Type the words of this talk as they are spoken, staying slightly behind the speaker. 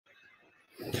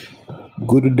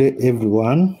Good day,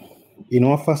 everyone. In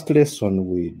our first lesson,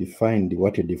 we defined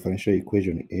what a differential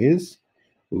equation is.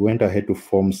 We went ahead to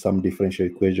form some differential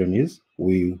equations.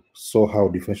 We saw how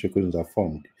differential equations are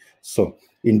formed. So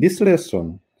in this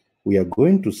lesson, we are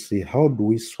going to see how do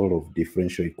we solve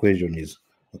differential equations,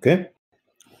 okay?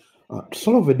 To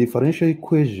solve a differential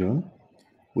equation,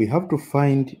 we have to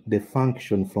find the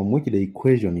function from which the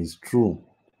equation is true.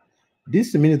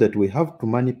 This means that we have to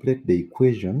manipulate the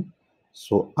equation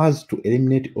so as to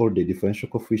eliminate all the differential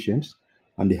coefficients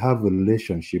and have a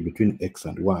relationship between x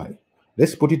and y.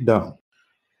 Let's put it down.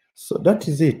 So that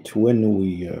is it. When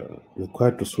we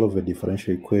require to solve a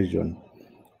differential equation,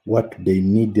 what they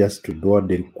need us to do, what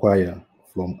they require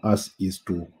from us is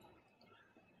to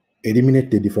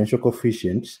eliminate the differential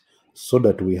coefficients so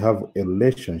that we have a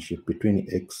relationship between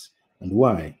x and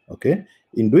y, okay?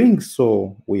 In doing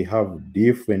so, we have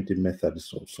different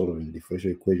methods of solving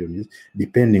differential equations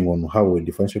depending on how a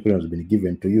differential equation has been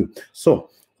given to you. So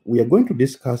we are going to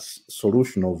discuss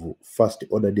solution of first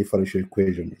order differential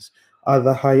equations.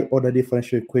 Other high order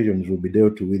differential equations will be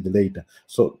dealt with later.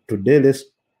 So today, let's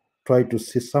try to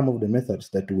see some of the methods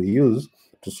that we use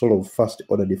to solve first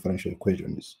order differential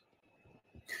equations.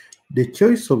 The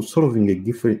choice of solving a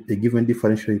given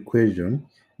differential equation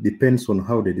depends on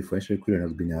how the differential equation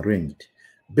has been arranged.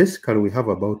 Basically, we have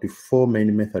about 4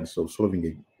 main methods of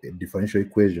solving a differential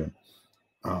equation.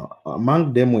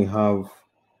 Among them, we have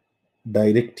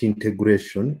direct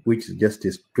integration, which is just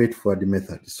a straightforward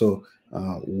method. So,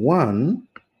 one,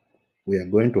 we are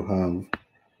going to have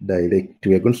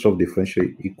we are going to solve differential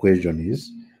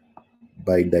equations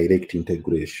by direct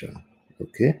integration.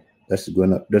 Okay. That's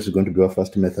going to be our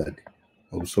first method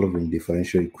of solving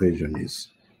differential equations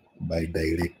by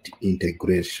direct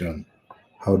integration.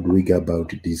 How do we go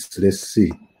about this? Let's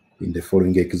see in the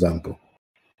following example.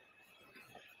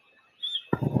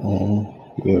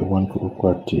 We want to look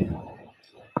at the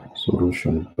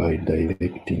solution by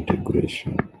direct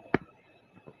integration.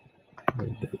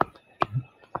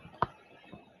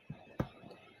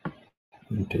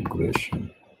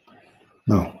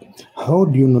 Now, how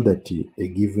do you know that a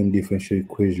given differential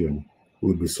equation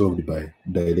will be solved by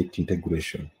direct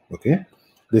integration? Okay,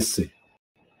 let's see.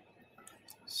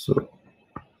 So,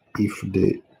 if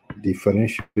the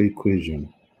differential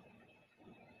equation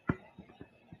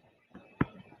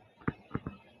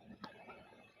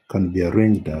can be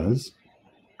arranged as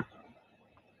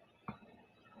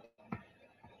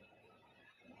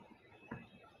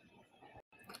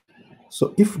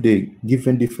if the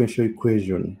given differential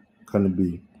equation can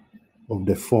be of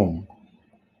the form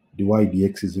dy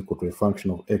dx is equal to a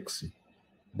function of x,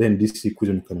 then this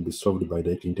equation can be solved by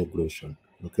direct integration.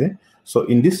 Okay, so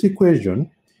in this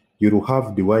equation, you will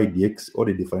have dy dx, or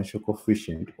the differential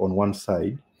coefficient, on one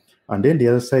side, and then the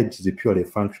other side is purely a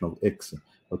function of x.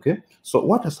 Okay, so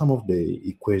what are some of the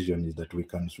equations that we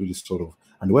can really solve,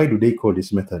 and why do they call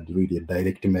this method really a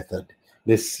direct method?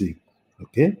 Let's see.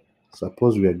 Okay,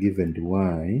 suppose we are given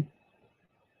dy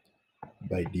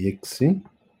by dx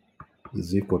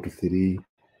is equal to 3x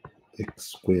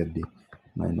squared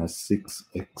minus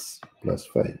 6x plus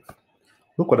 5.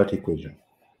 Look at that equation.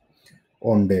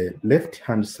 On the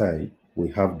left-hand side, we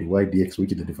have dy dx,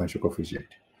 which is the differential coefficient.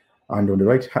 And on the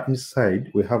right-hand side,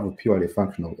 we have a purely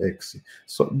function of x.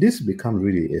 So this becomes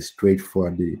really a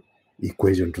straightforward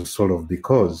equation to solve,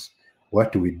 because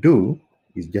what we do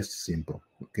is just simple.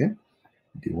 Okay,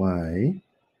 dy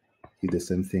is the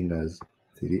same thing as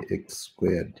 3x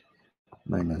squared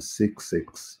minus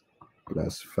 6x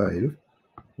plus 5,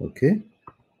 okay,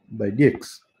 by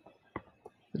dx.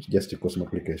 It's just a cross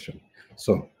multiplication.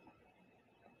 So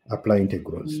apply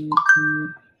integrals.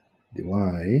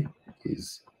 Dy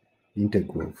is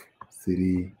integral of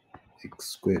 3x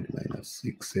squared minus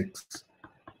 6x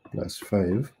plus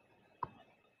 5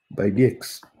 by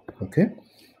dx. Okay,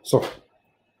 so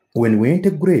when we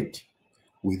integrate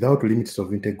without limits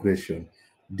of integration,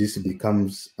 this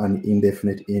becomes an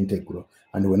indefinite integral.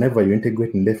 And whenever you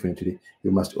integrate indefinitely,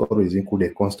 you must always include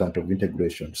a constant of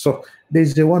integration. So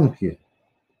there's the one here.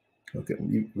 Okay,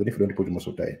 even if you don't put most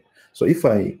of the time. So if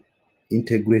I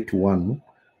integrate 1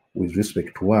 with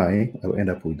respect to y, I will end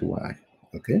up with y.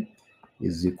 Okay,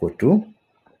 is equal to,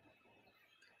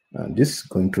 and this is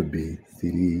going to be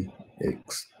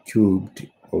 3x cubed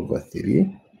over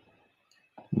 3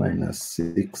 minus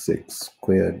 6x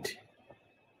squared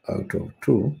out of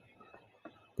 2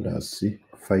 plus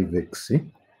 5x,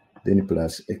 then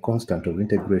plus a constant of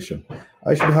integration.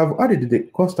 I should have added the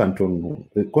constant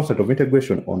of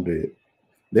integration on the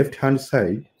left-hand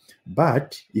side,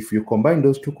 but if you combine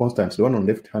those two constants, the one on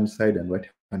left-hand side and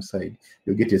right-hand side,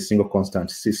 you get a single constant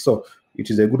c. So it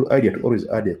is a good idea to always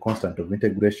add a constant of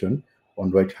integration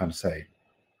on the right hand side.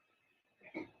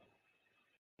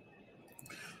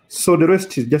 So the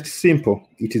rest is just simple.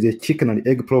 It is a chicken and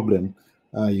egg problem.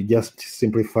 You just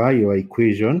simplify your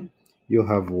equation. You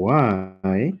have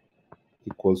y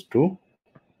equals to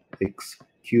x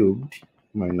cubed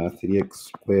minus 3x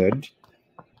squared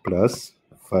plus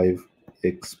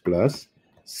 5x plus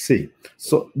c.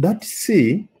 So that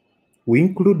c, we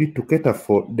include it to cater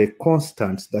for the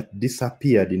constants that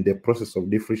disappeared in the process of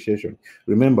differentiation.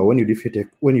 Remember, when you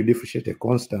differentiate a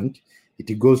constant,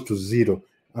 it goes to 0.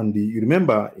 And you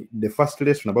remember the first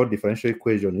lesson about differential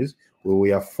equation is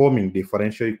we are forming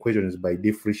differential equations by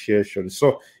differentiation.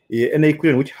 So any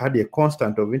equation which had a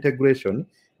constant of integration,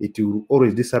 it will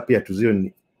always disappear to 0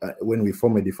 when we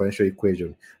form a differential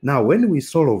equation. Now, when we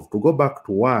solve to go back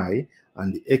to y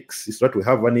and x, is that we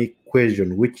have an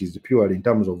equation which is purely in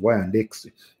terms of y and x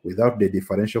without the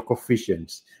differential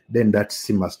coefficients, then that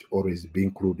c must always be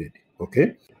included.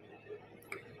 Okay?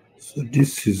 So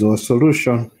this is our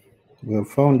solution. We have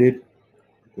found it.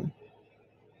 Okay.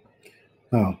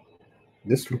 Now,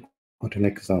 let's look at an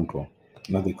example.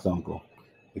 Another example.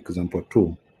 Example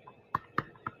 2.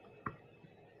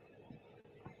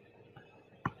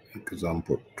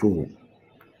 Example 2.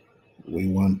 We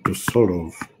want to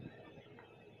solve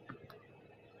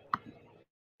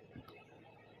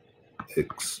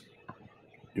x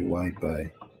dy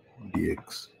by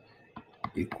dx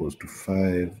equals to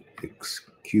 5x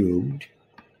cubed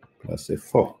plus a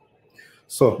 4.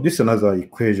 So this is another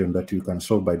equation that you can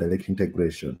solve by direct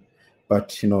integration.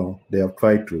 But, you know, they have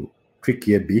tried to trick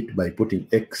you a bit by putting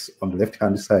x on the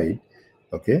left-hand side,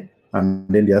 okay? And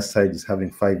then the other side is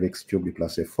having 5x cubed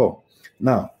plus a 4.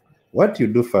 Now, what you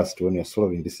do first when you're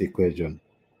solving this equation,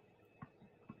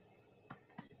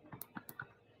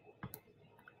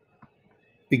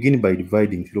 begin by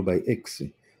dividing through by x.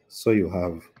 So you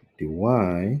have dy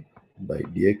by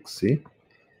dx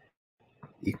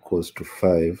equals to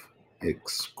 5x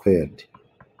squared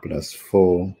plus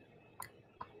 4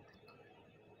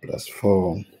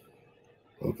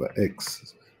 over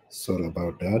x. Sorry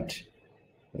about that.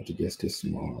 That's just a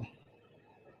small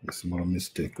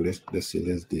mistake. Let's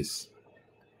erase this.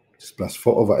 It's plus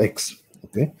 4 over x.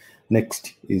 Okay.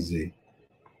 Next is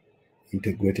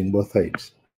integrating both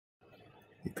sides.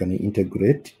 You can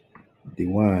integrate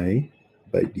dy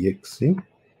by dx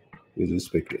with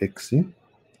respect to x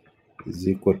is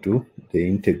equal to the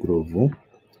integral of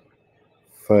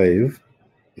 5x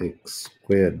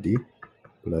squared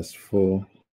plus 4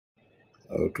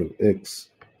 out of x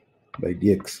by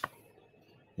dx.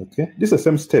 Okay, this is the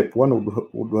same step. One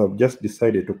would have just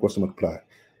decided to cross multiply,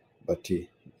 but you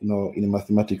know, in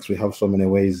mathematics we have so many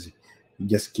ways. You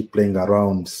just keep playing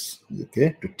around,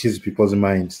 okay, to tease people's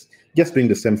minds. Just doing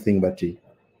the same thing, but you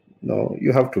know,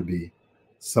 you have to be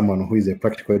someone who is a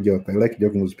practical joker. I like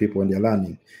joking with people when they're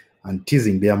learning and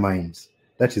teasing their minds.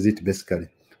 That is it basically.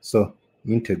 So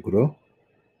integral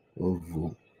of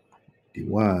dy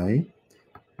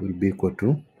will be equal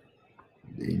to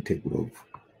the integral of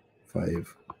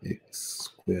 5x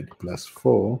squared plus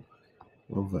 4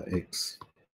 over x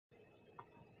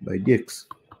by dx.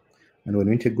 And when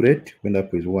we integrate, we end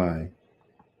up with y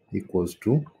equals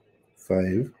to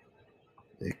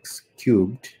 5x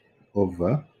cubed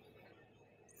over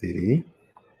 3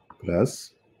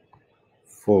 plus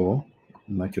 4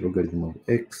 natural logarithm of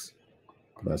x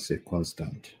plus a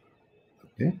constant.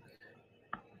 Okay,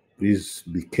 please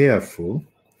be careful.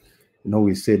 You know,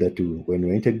 we say that when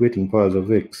we're integrating powers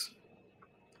of x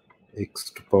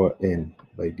to power n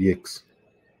by dx,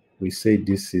 we say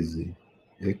this is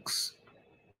x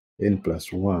n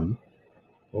plus 1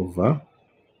 over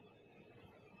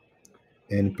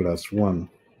n plus 1,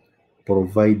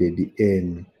 provided the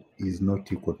n is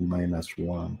not equal to minus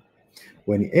 1.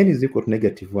 When n is equal to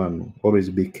negative 1, always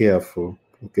be careful,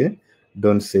 okay?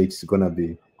 Don't say it's going to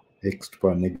be x to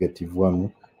power negative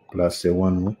 1 plus a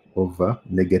 1 over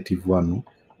negative 1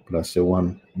 plus a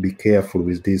 1. Be careful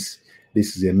with this.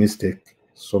 This is a mistake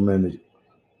so many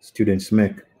students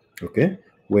make, okay?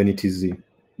 When it is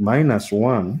minus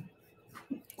 1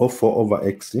 or 4 over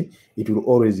x, it will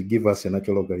always give us a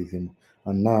natural logarithm.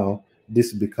 And now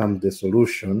this becomes the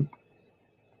solution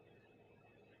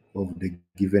of the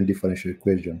given differential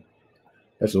equation.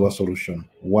 That's our solution.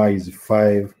 Y is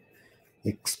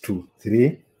 5x to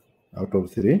 3 out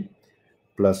of 3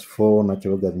 plus 4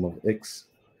 natural logarithm of x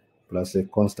plus a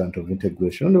constant of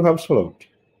integration. And we have solved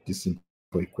this simple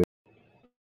equation.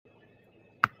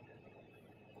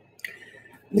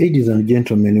 Ladies and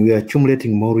gentlemen, we are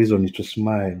accumulating more reasons to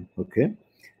smile, okay?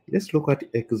 Let's look at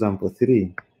example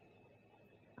 3.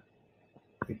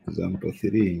 Example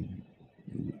 3.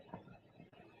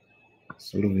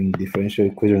 Solving differential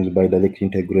equations by direct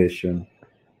integration.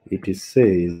 It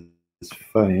says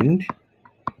find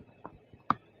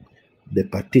the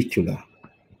particular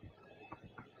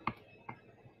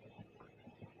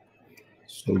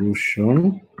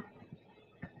solution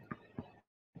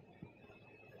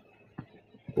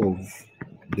of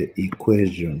the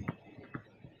equation.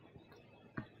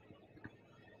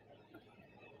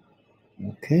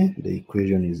 Okay, the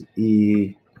equation is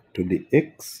e to the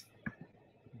x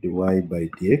dy by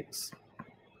dx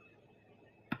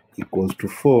equals to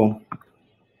 4.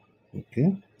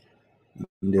 Okay,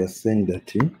 they are saying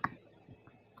that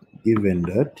given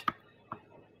that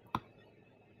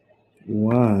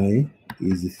y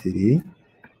is 3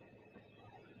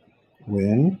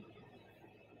 when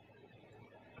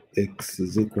x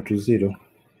is equal to 0.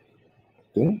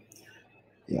 Okay,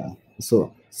 yeah,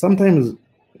 so sometimes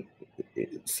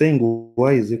saying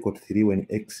y is equal to 3 when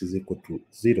x is equal to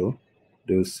 0,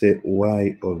 they will say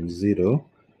y of 0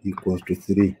 equals to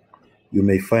 3. You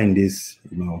may find this,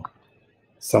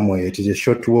 somewhere. It is a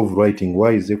short way of writing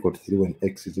y is equal to 3 when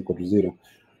x is equal to 0.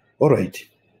 All right,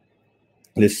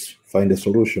 let's find a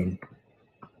solution.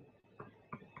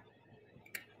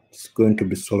 It's going to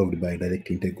be solved by direct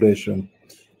integration.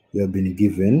 We have been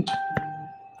given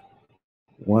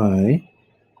y,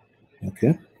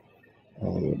 okay,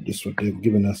 this is what they've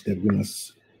given us. Let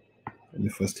me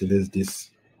first erase this.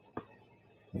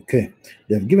 Okay,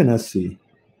 they have given us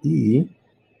e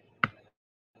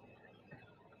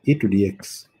to the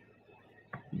x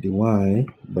dy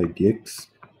by dx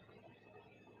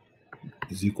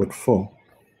is equal to 4.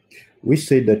 We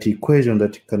say that equation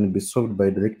that can be solved by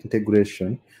direct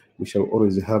integration, we shall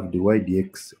always have dy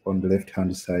dx on the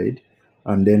left-hand side,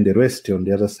 and then the rest on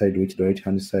the other side, which the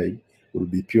right-hand side will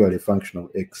be purely a function of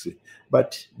x.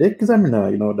 But the examiner,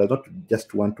 does not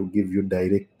just want to give you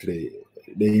directly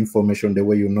the information the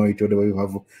way you know it or the way you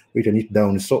have written it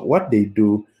down. So what they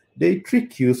do, they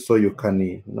trick you so you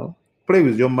can, play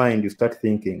with your mind. You start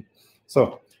thinking.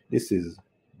 So this is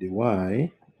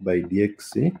dy by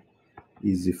dx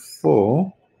is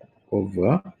 4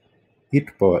 over e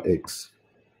to power x,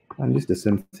 and this is the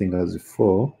same thing as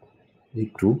 4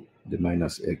 e to the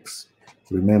minus x.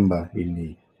 Remember, in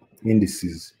the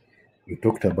indices, we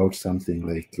talked about something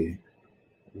like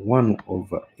 1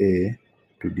 over a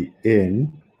to the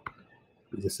n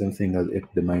is the same thing as a to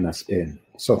the minus n.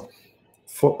 So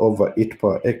 4 over e to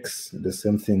power x, the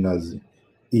same thing as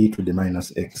e to the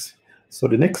minus x. So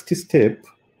the next step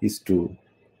is to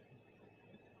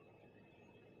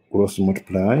cross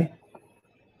multiply.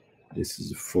 This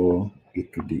is 4 e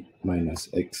to the minus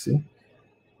x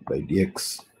by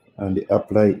dx, and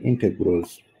apply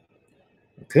integrals.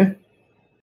 Okay,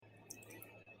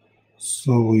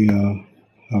 so we are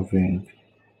having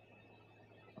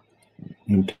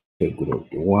integral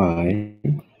y,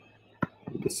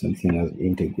 the same thing as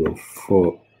integral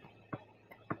 4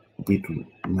 e to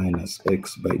minus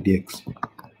x by dx.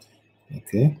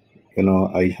 Okay,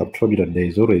 I have told you that there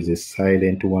is always a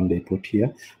silent one they put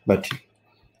here, but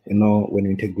when we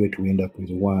integrate, we end up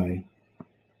with y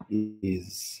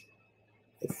is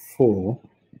 4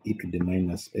 e to the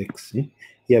minus x.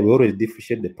 Here we always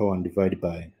differentiate the power and divide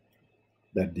by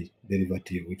that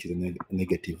derivative, which is a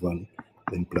negative one,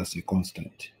 then plus a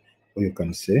constant. Or you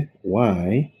can say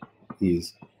y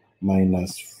is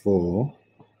minus 4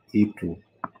 e to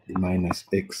the minus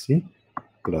x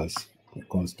plus a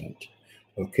constant.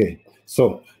 Okay,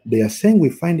 so they are saying we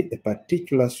find a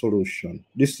particular solution.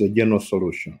 This is a general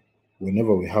solution.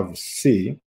 Whenever we have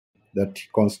c, that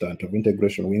constant of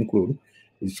integration we include,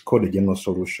 is called a general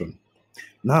solution.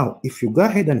 Now, if you go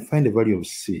ahead and find the value of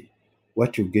c,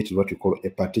 what you get is what you call a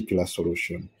particular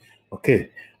solution.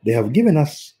 Okay, they have given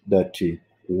us that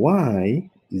y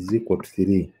is equal to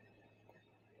 3.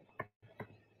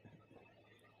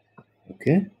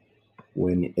 Okay,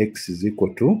 when x is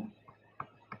equal to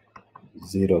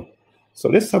 0. So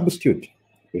let's substitute.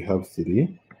 We have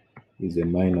 3 is a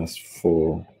minus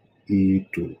 4 e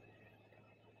to,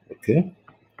 okay,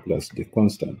 plus the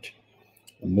constant.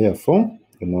 And therefore,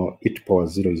 e to power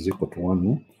 0 is equal to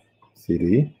 1.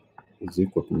 3 is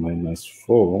equal to minus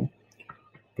 4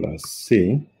 plus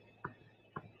c,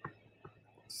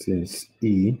 since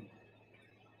e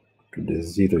to the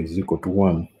 0 is equal to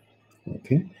 1.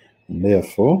 Okay, and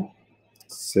therefore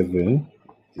 7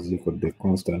 is equal to the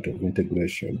constant of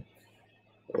integration.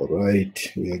 All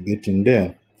right, we are getting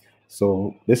there.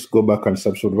 So let's go back and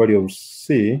substitute value of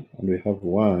c, and we have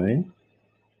y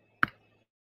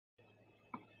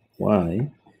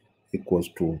equals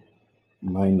to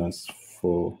minus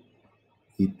 4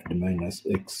 e to the minus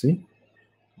x,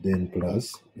 then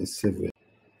plus a 7.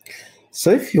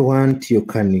 So if you want, you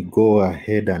can go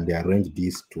ahead and arrange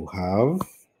this to have,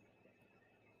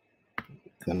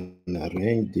 you can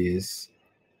arrange this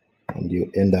and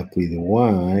you end up with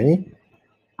y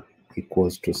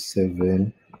equals to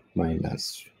 7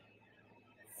 minus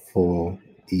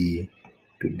 4e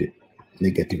to the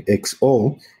negative x,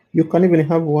 or you can even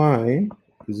have y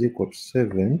is equal to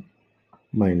 7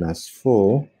 minus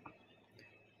 4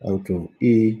 out of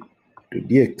e to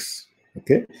dx.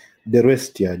 Okay, the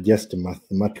rest are just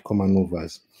mathematical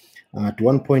maneuvers. At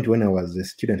one point when I was a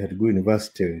student at Good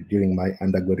University during my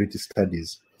undergraduate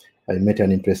studies, I met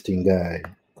an interesting guy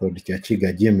called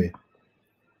Jdiobe.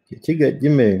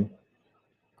 Jdiobe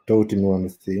taught me one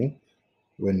thing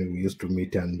when we used to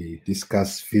meet and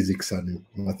discuss physics and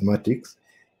mathematics.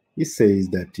 He says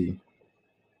that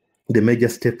the major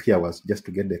step here was just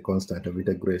to get the constant of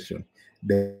integration.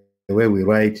 The way we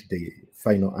write the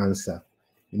final answer,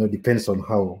 depends on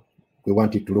how we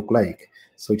want it to look like.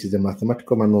 So it is a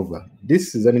mathematical maneuver.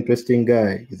 This is an interesting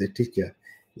guy. He's a teacher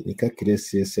in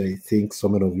calculus. I think so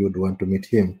many of you would want to meet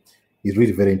him. He's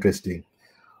really very interesting.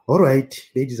 All right,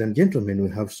 ladies and gentlemen, we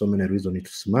have so many reasons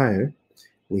to smile.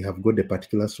 We have got a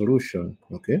particular solution.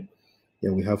 Okay.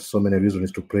 Yeah, we have so many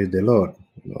reasons to praise the Lord.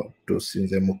 To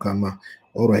Sinze Mukama.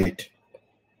 All right.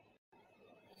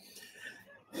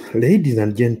 Ladies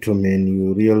and gentlemen,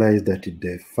 you realize that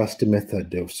the first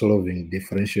method of solving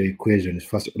differential equations,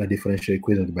 first order differential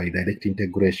equations by direct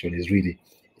integration, is really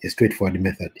a straightforward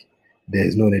method. There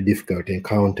is no difficulty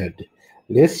encountered.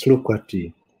 Let's look at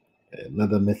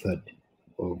another method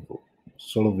of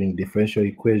solving differential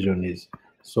equations.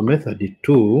 So method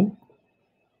 2,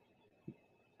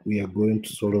 we are going to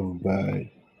solve by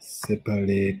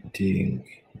separating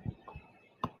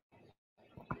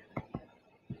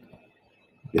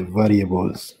the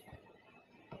variables.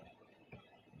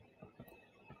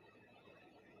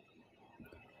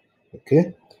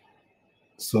 Okay,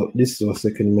 so this is our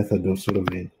second method of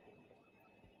solving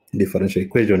differential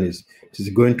equation. It is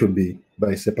going to be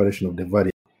by separation of the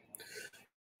variables.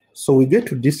 So we get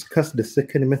to discuss the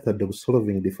second method of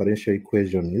solving differential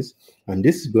equations, and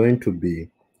this is going to be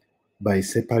by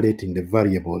separating the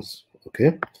variables.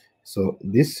 Okay, so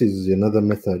this is another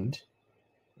method,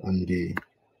 and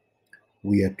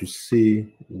we are to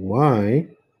see why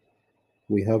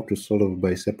we have to solve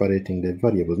by separating the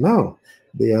variables. Now,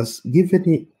 they are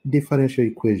given differential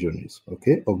equations,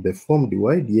 okay, of the form dy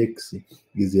dx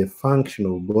is a function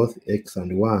of both x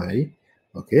and y,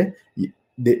 okay.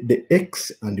 The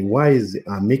x and y's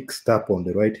are mixed up on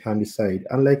the right-hand side,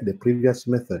 unlike the previous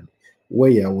method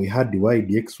where we had dy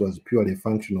dx was purely a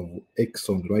function of x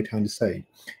on the right-hand side.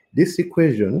 This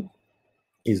equation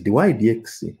is dy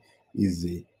dx is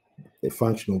a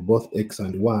function of both x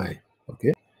and y,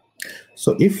 okay.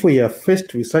 So if we are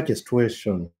faced with such a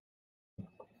situation,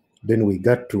 then we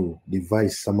got to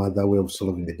devise some other way of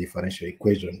solving the differential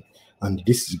equation. And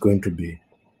this is going to be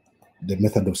the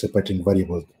method of separating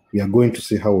variables. We are going to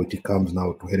see how it comes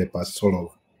now to help us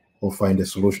solve or find a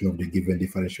solution of the given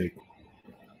differential equation.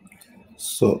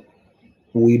 So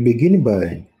we begin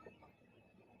by,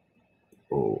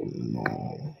 oh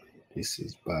no, this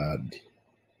is bad.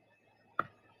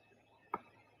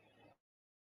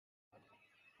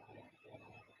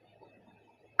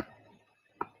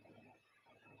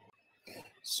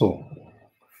 So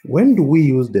when do we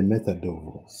use the method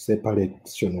of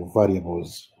separation of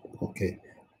variables? Okay,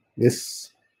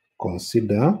 let's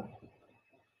consider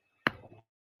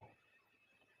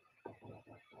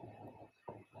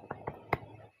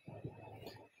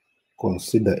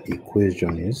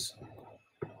equations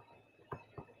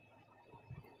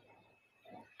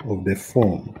of the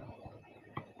form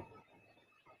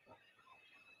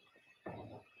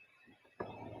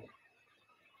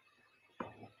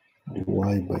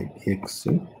y by x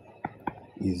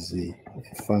is a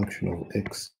function of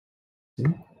x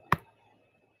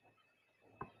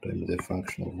times a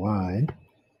function of y,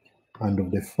 and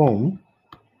of the form,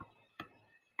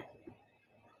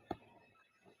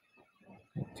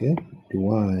 okay,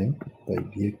 dy by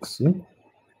dx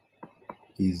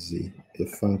is a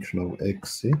function of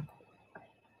x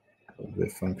of a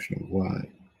function of y.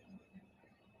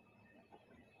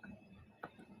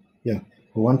 Yeah,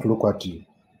 we want to look at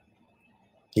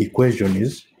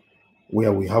equations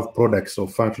where we have products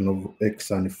of function of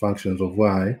x and functions of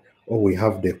y, or we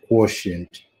have the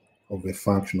quotient of a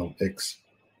function of x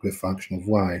to a function of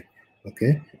y.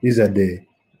 Okay, these are the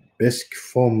basic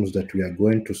forms that we are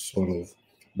going to solve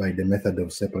by the method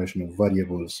of separation of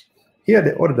variables. Here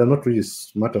the order does not really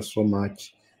matter so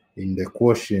much. in the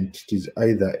quotient, it is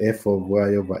either f of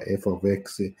y over f of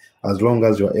x. As long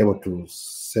as you are able to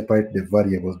separate the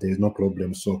variables, there is no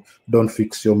problem. So don't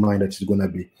fix your mind that it's going to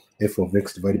be f of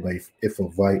x divided by f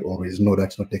of y always. No,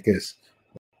 that's not the case.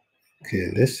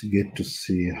 Okay, let's get to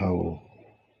see how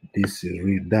this is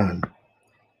really done,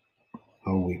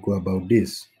 how we go about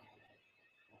this.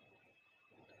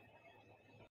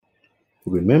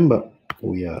 Remember,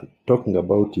 we are talking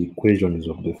about equations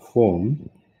of the form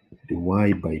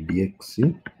dy by dx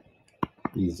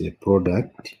is a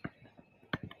product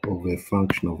of a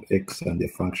function of x and a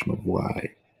function of y.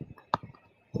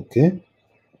 Okay?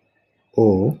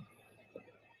 Or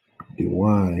dy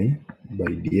by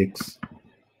dx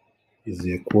is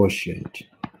a quotient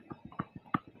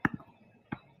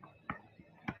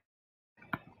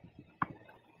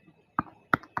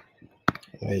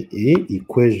i.e.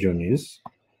 equations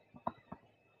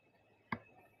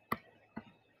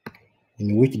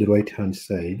in which the right hand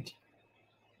side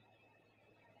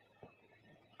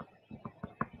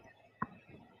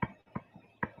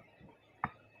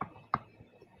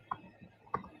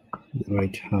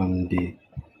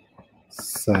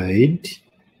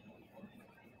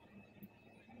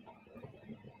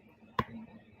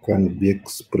can be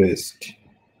expressed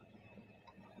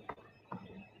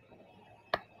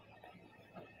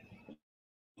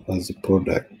as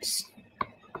products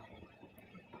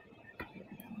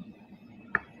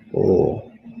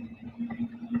or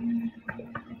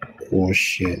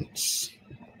quotients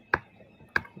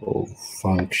of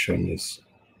functions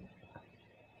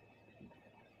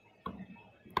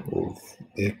of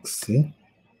x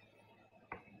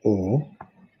or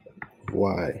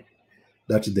y.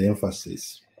 That's the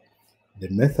emphasis. The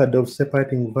method of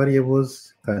separating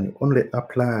variables can only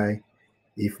apply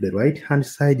if the right-hand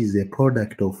side is a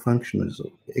product of functions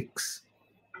of x,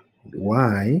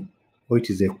 y, or it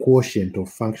is a quotient of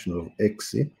functions of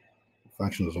x,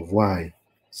 functions of y.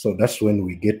 So that's when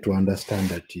we get to understand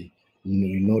that you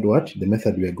know what the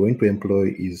method we are going to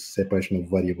employ is separation of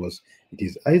variables. It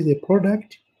is either a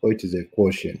product or it is a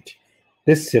quotient.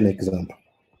 Let's see an example.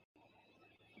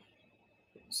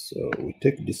 So we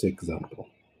take this example.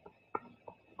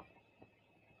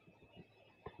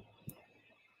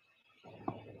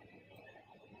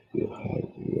 We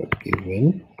are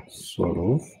given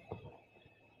solve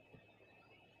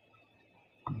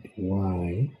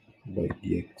y by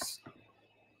dx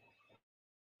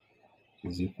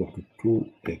is equal to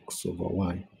 2x over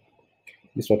y.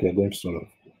 This is what we are going to solve.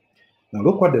 Now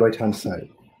look at the right hand side.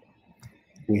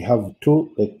 We have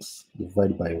 2x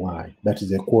divided by y. That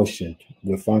is a quotient,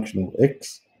 the function of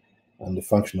x and the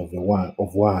function of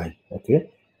y. Okay,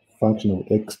 function of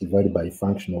x divided by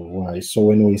function of y. So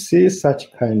when we see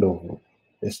such kind of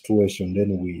a situation,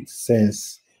 then we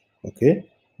sense, okay,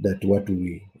 that what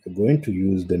we are going to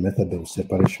use the method of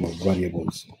separation of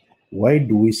variables. Why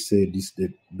do we say this is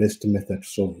the best method to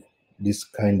solve this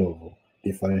kind of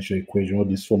differential equation or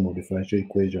this form of differential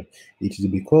equation? It is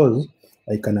because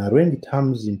I can arrange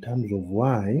terms in terms of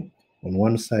y on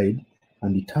one side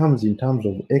and the terms in terms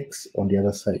of x on the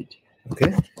other side.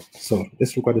 Okay, so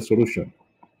let's look at the solution.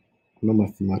 No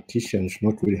mathematician should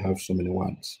not really have so many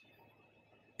words.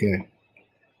 Okay,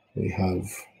 we have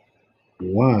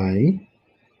y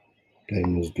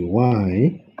times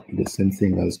dy, the same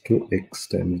thing as 2x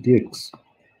times dx.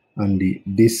 And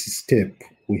this step,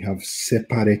 we have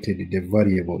separated the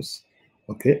variables.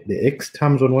 Okay, the x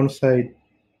terms on one side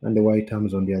and the y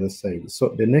terms on the other side. So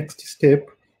the next step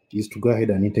is to go ahead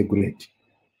and integrate.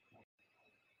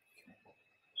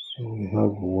 So we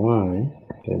have y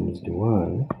times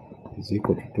dy is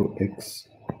equal to 2x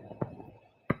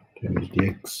times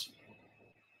dx.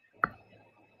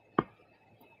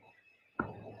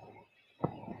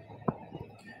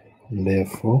 And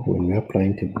therefore, when we apply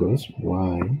integrals,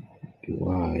 y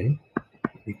dy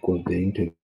equals the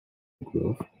integral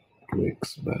of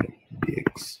 2x by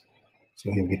dx.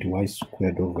 So here we get y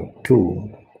squared over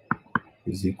 2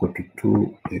 is equal to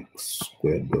 2x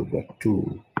squared over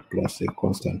 2 plus a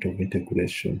constant of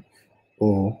integration,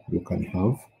 or you can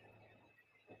have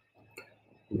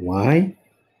y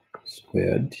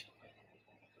squared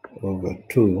over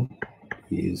 2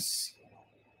 is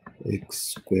x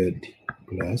squared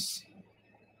plus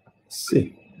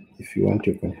c. If you want,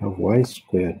 you can have y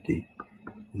squared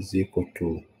is equal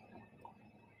to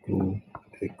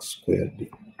 2x squared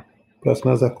plus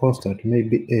another constant,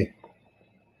 maybe a.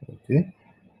 Okay,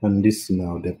 and this is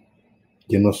now the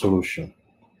general solution.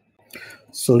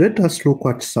 So let us look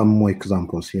at some more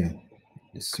examples here.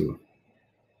 Let's see.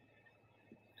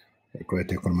 I try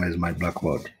to economize my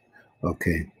blackboard.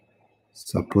 Okay,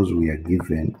 suppose we have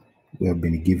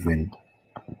been given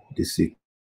this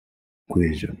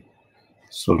equation.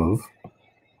 Solve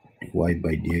y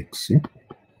by dx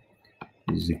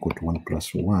is equal to 1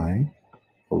 plus y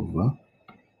over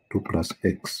 2 plus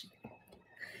x.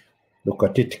 Look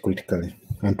at it critically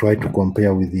and try to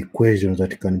compare with the equations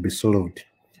that can be solved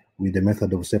with the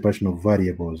method of separation of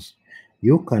variables.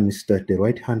 You can start the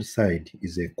right-hand side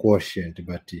is a quotient,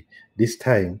 but this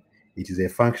time it is a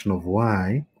function of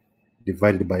y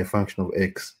divided by a function of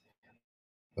x.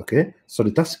 Okay, so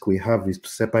the task we have is to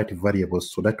separate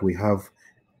variables so that we have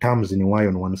terms in y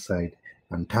on one side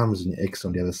and terms in x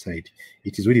on the other side.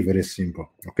 It is really very simple.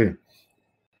 Okay,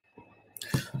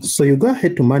 so you go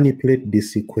ahead to manipulate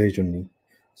this equation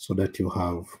so that you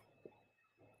have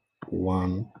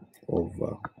 1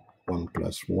 over 1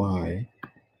 plus y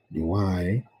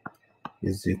dy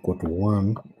is equal to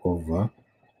 1 over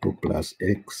 2 plus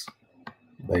x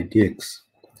by dx.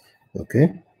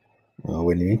 Okay,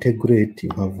 when you integrate, you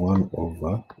have 1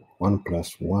 over 1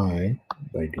 plus y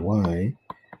by dy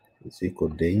is equal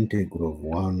to the integral of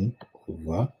 1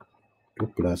 over 2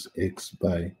 plus x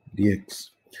by dx.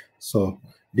 So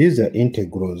these are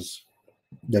integrals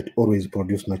that always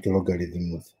produce natural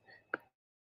logarithms.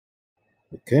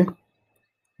 Okay,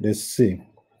 let's see.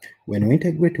 When we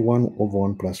integrate 1 over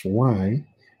 1 plus y,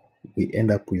 we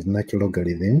end up with natural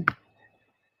logarithm.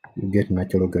 You get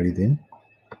natural logarithm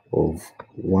of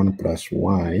 1 plus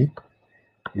y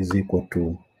is equal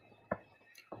to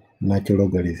natural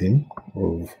logarithm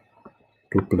of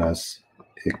 2 plus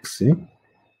x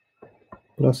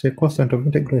plus a constant of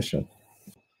integration.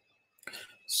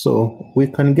 So we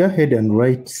can go ahead and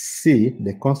write c,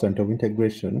 the constant of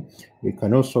integration. We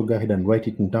can also go ahead and write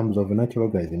it in terms of a natural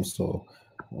logarithm. So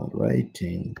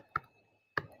writing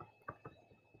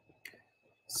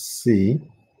c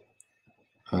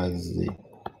as the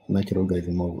natural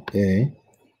logarithm of a,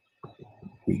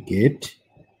 we get,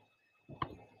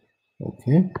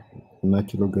 okay,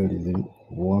 natural logarithm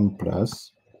 1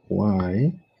 plus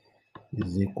y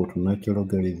is equal to natural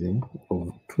logarithm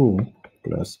of 2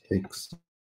 plus x,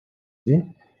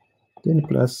 then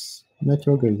plus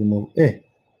natural logarithm of a.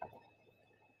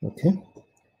 Okay,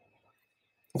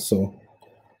 so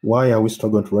why are we still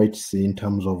going to write c in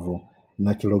terms of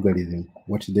natural logarithm?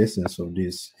 What is the essence of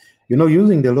this? You know,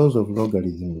 using the laws of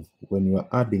logarithms, when you are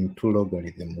adding two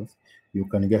logarithms, you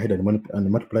can go ahead and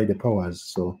multiply the powers.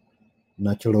 So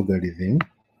natural logarithm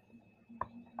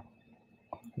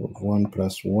of 1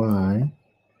 plus y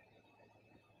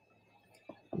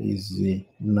is the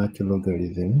natural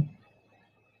logarithm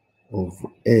of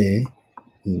a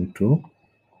into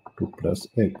 2 plus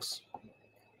x.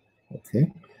 Okay,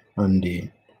 and you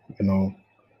know,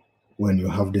 when you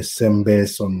have the same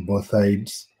base on both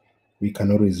sides, we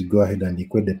can always go ahead and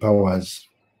equate the powers.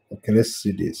 Okay, let's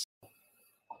see this.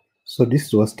 So this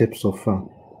is our step so far.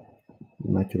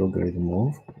 Natural logarithm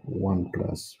of 1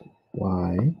 plus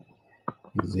y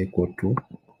is equal to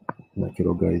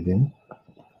natural logarithm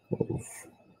of,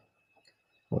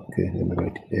 okay, let me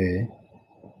write a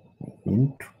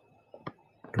into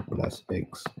 2 plus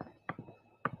x.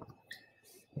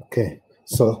 Okay,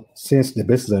 so since the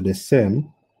bases are the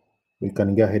same, we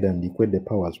can go ahead and equate the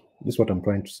powers. This is what I'm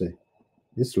trying to say.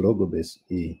 This log base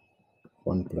e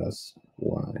 1 plus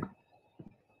y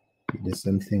is the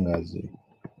same thing as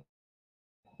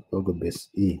log base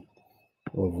e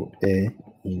of a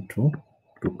into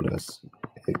 2 plus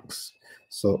x.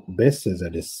 So bases are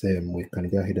the same. We can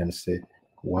go ahead and say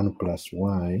 1 plus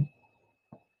y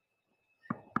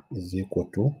is equal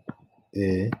to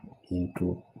a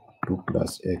into 2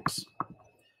 plus x.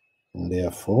 And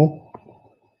therefore,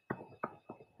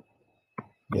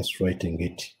 just writing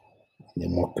it in a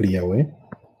more clear way,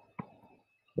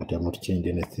 but I'm not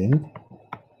changing anything.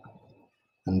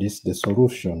 And this is the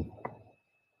solution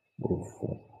of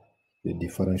the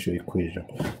differential equation.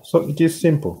 So it is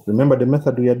simple. Remember, the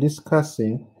method we are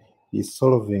discussing is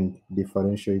solving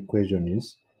differential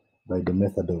equations by the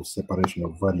method of separation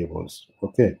of variables.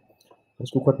 Okay,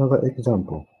 let's look at another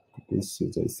example. This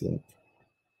is, I think,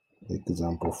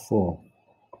 example 4.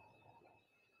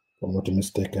 If I'm not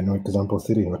mistaken, or example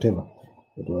 3, whatever.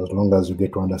 But as long as you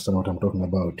get to understand what I'm talking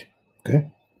about. Okay,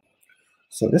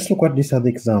 so let's look at this other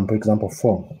example, example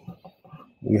 4.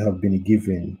 We have been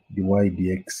given dy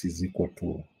dx is equal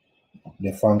to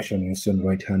the function you see on the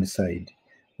right hand side.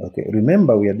 Okay,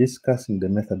 remember we are discussing the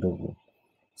method of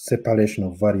separation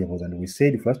of variables, and we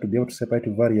said for us to be able to separate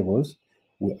variables,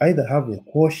 we either have a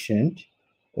quotient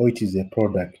or it is a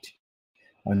product.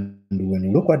 And when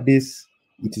you look at this,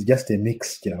 it is just a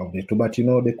mixture of the two. But you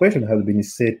know, the question has been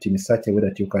set in such a way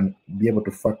that you can be able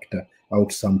to factor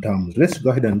out some terms. Let's go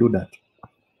ahead and do that.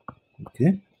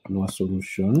 Okay, in our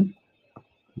solution,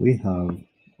 we have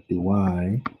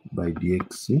dy by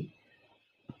dx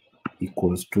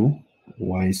equals to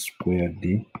y squared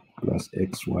d plus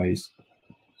xy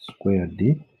squared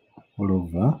d all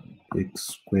over x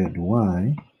squared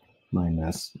y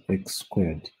minus x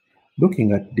squared.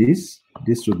 Looking at this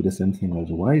will be the same thing as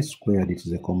y squared. It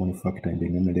is a common factor in the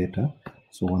numerator.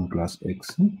 So 1 plus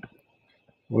x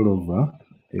all over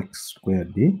x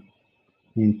squared d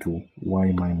into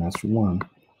y minus 1.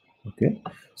 Okay,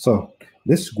 so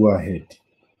let's go ahead,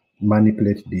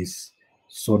 manipulate this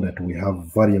so that we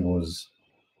have variables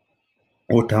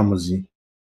or terms in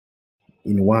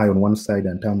y on one side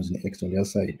and terms in x on the other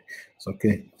side. So,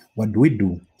 okay, what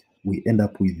do? We end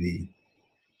up with the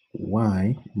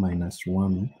y minus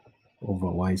 1 over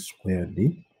y squared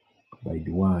d by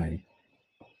dy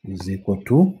is equal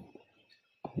to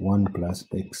 1 plus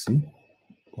x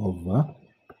over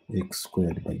x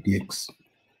squared by dx.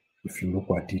 If you look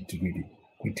at it really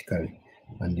critically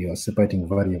and you are separating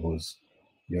variables,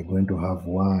 you are going to have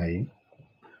y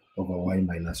over y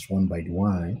minus 1 by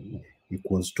dy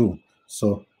equals 2.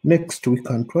 So next we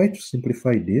can try to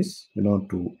simplify this,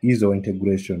 to ease our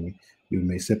integration. We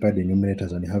may separate the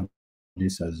numerators and have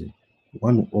this as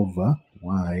 1 over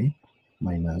y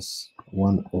minus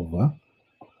 1 over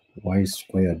y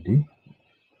squared d.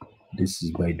 This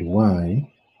is by dy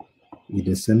is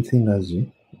the same thing as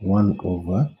 1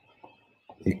 over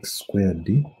x squared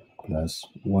d plus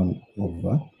 1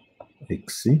 over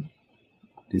xc.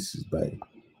 This is by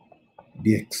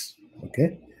dx.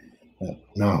 Okay.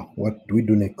 Now, what do we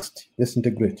do next? Let's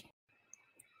integrate.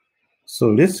 So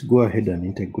let's go ahead and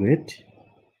integrate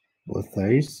both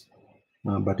sides.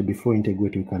 But before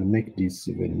integrate, we can make this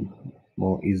even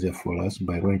more easier for us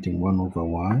by writing 1 over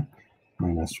y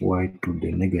minus y to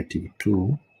the negative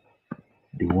 2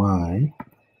 dy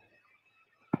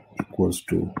equals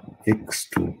to x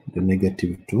to the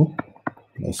negative 2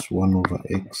 plus 1 over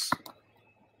x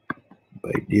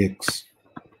by dx.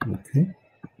 Okay,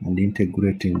 and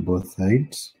integrating both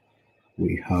sides,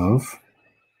 we have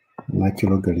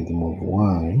natural logarithm of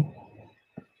y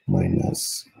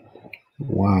minus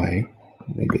y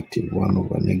negative 1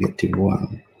 over negative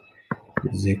 1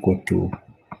 is equal to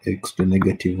x to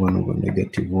negative 1 over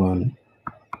negative 1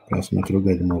 plus natural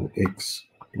logarithm of x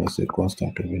plus a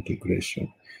constant of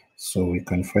integration. So we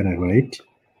can finally write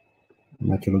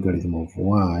natural logarithm of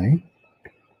y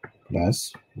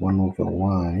plus 1 over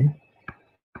y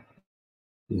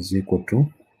is equal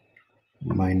to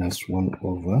minus 1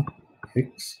 over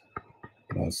x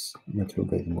plus natural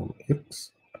logarithm of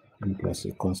x and plus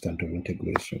a constant of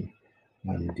integration.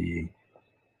 And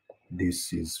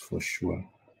this is for sure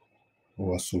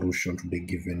our solution to the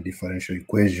given differential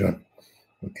equation.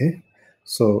 Okay,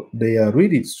 so there are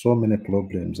really so many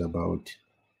problems about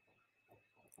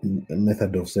the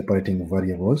method of separating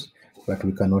variables, but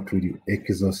we cannot really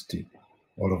exhaust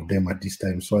all of them at this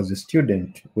time. So as a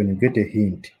student, when you get a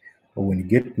hint or when you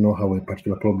get to know how a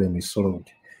particular problem is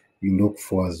solved, you look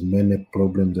for as many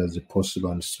problems as possible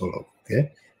and solve.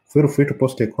 Okay, feel free to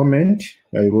post a comment.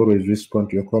 I will always respond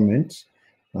to your comments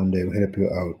and I will help you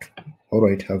out. All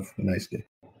right, have a nice day.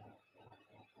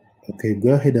 Okay, go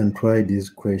ahead and try this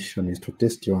question is to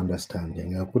test your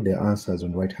understanding. I'll put the answers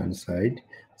on the right hand side,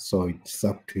 so it's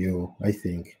up to you. I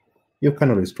think you can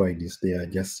always try this. They are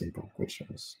just simple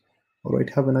questions. All right,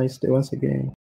 have a nice day once again.